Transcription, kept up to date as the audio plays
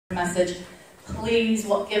message. Please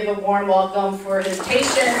give a warm welcome for his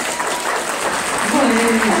patience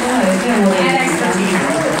and expertise.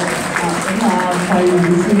 費遠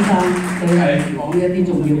先生佢講一啲重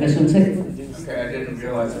要嘅信息。Okay, I didn't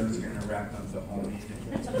realize I was going to wrap up the whole meeting.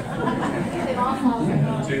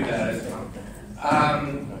 Do that.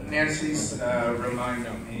 Nancy's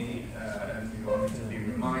reminding me, and we all need to be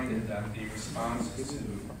reminded that the responses to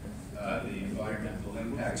the environmental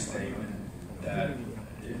impact statement that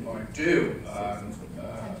it might do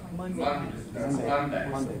Monday.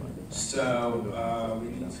 So we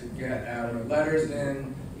need to get our letters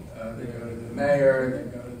in. They go to the mayor, they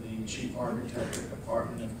go to the chief architect of the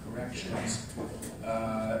Department of Corrections.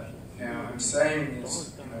 Now I'm saying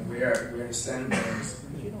this, we're to send those,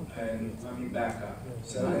 and let me back up.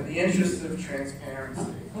 So in the interest of transparency.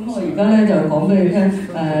 咁我而家咧就講俾你聽，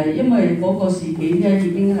因為嗰個事件咧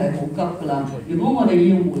已經係好急㗎啦。如果我哋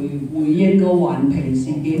要回應個環評事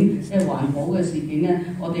件，即係環保嘅事件咧，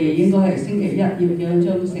我哋應該係星期一要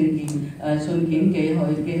將信件寄去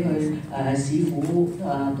市府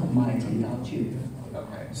同埋懲教處。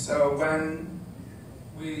Okay, so when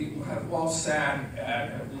we have all sat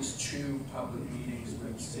at least 2 public meetings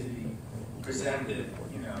where the city presented,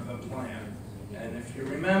 the plan. And if you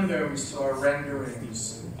remember, we saw a rendering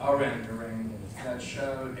that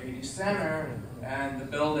showed 80 Center, and the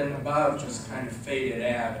building above just kind of faded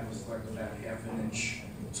out. It was like about ½ an inch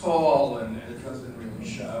tall, and it doesn't really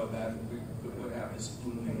show that we would have this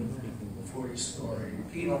booming 40-story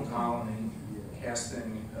penal colony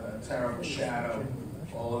casting a terrible shadow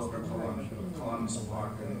all over Columbus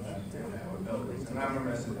Park and our buildings. And I'm a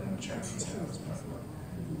resident of Chinatown,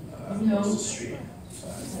 across the street.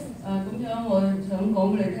 咁樣我想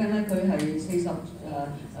講俾你聽咧，佢係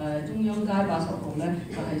中央街80號咧，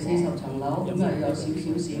就係40層樓，咁有少少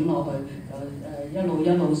閃落去，就一路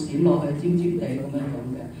閃落去尖地咁樣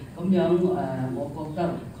嘅。咁樣我覺得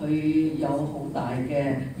佢有好大嘅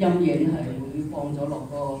陰影係會放咗落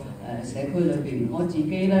個社區裏邊。我自己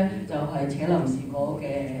咧就係扯臨時果嘅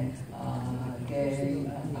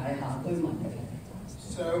大廈居民嚟嘅。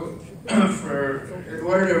So, in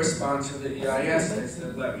order to respond to the EIS, I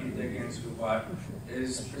said let me dig into what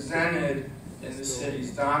is presented in the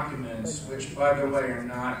city's documents, which, by the way, are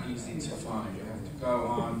not easy to find. You have to go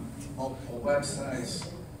on multiple websites,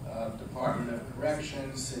 Department of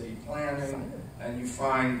Corrections, City Planning, and you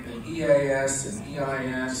find an EAS, an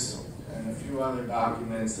EIS, and a few other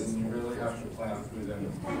documents, and you really have to plow through them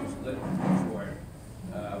and look for it,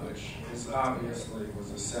 which obviously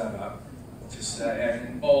was a setup. To say, and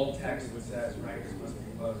in bold text it says, right, you're supposed to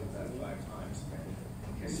be closing that 5 times,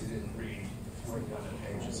 in case you didn't read 41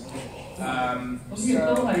 pages. 咁亦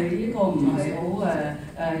都係呢個唔係好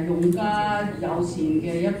用家友善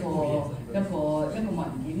嘅一個文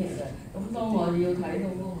件嚟嘅。咁當我要睇到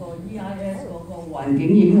嗰個 EIS 嗰個環境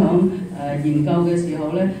影響研究嘅時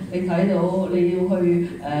候咧，你睇到你要去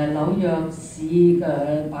紐約市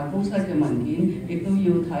嘅辦公室嘅文件，亦都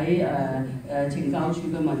要睇懲教處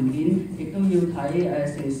嘅文件，亦都要睇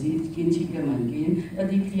城市建設嘅文件，一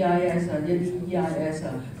啲 PIS 一啲 EIS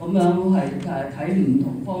咁樣係睇唔同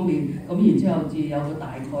方面，咁然之後至有個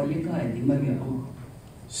大概應該係點樣樣。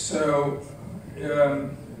So,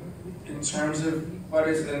 in terms of what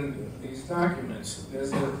is in these documents,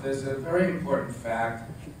 there's a very important fact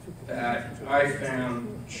that I found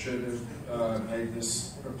should have made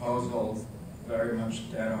this proposal very much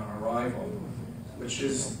dead on arrival, which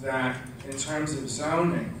is that in terms of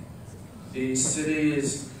zoning, the city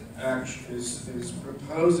is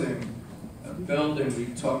proposing a building, we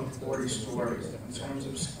talked 40 stories, in terms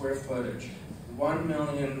of square footage,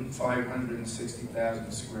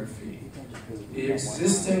 1,560,000 square feet. The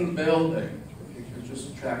existing building, if you could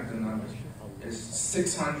just track the numbers, is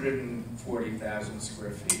 640,000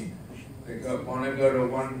 square feet. They want to go to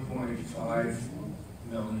 1.5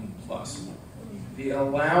 million plus. The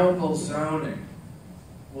allowable zoning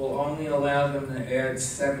will only allow them to add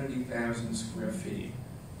 70,000 square feet.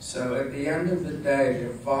 So at the end of the day,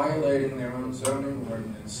 they're violating their own zoning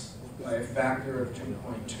ordinance by a factor of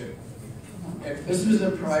 2.2. If this was a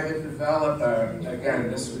private developer, again,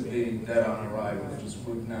 this would be dead on arrival. It just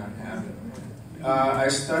would not happen. I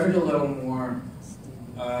studied a little more.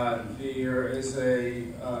 There is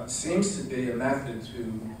seems to be a method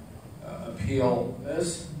to appeal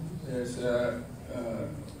this. There's a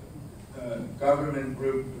government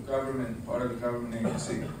group, part of the government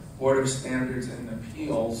agency, Board of Standards and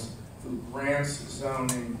Appeals, who grants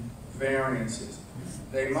zoning variances.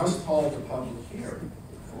 They must hold a public hearing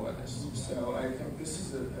for this. So I think this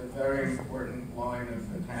is a very important line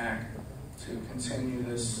of attack to continue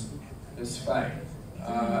this fight.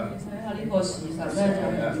 睇下呢個事實咧就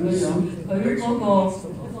係點樣樣，佢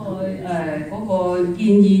嗰個建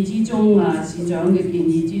議之中啊，市長嘅建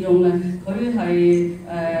議之中咧，佢係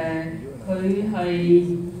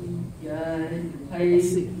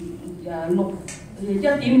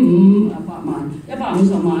1.58萬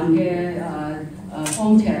150萬嘅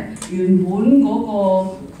方尺，原本嗰個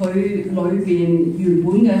佢裏邊原本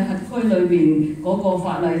嘅轄區裏邊嗰個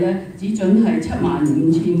法例咧，只準係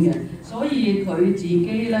75000嘅，所以佢自己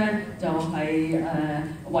咧就係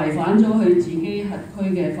違反咗佢自己轄區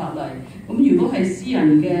嘅法例。咁如果係私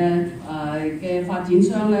人嘅發展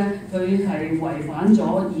商咧，佢係違反咗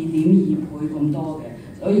2.2倍咁多嘅，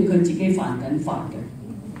所以佢自己犯緊法嘅。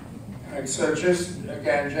Alright, so just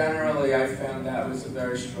again, generally, I found that was a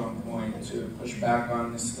very strong point to push back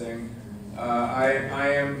on this thing. I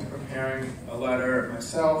am preparing a letter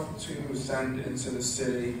myself to send into the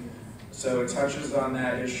city, so it touches on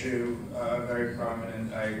that issue, very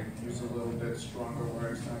prominent. I use a little bit stronger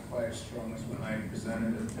words, not quite as strong as when I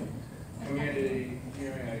presented at the community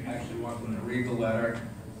hearing. I actually want them to read the letter.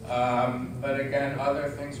 But again, other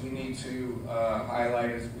things we need to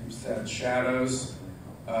highlight, as we've said, shadows.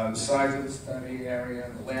 The size of the study area,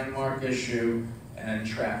 the landmark issue, and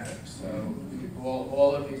traffic. So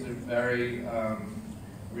all of these are very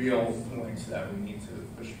real points that we need to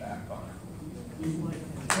push back on.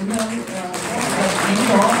 咁樣指咗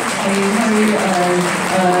係去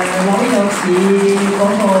紐約市嗰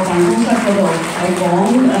個辦公室嗰度係講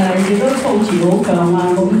亦都措辭好強啊，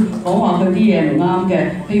咁講話佢啲嘢唔啱嘅，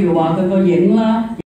譬如話佢個影啦。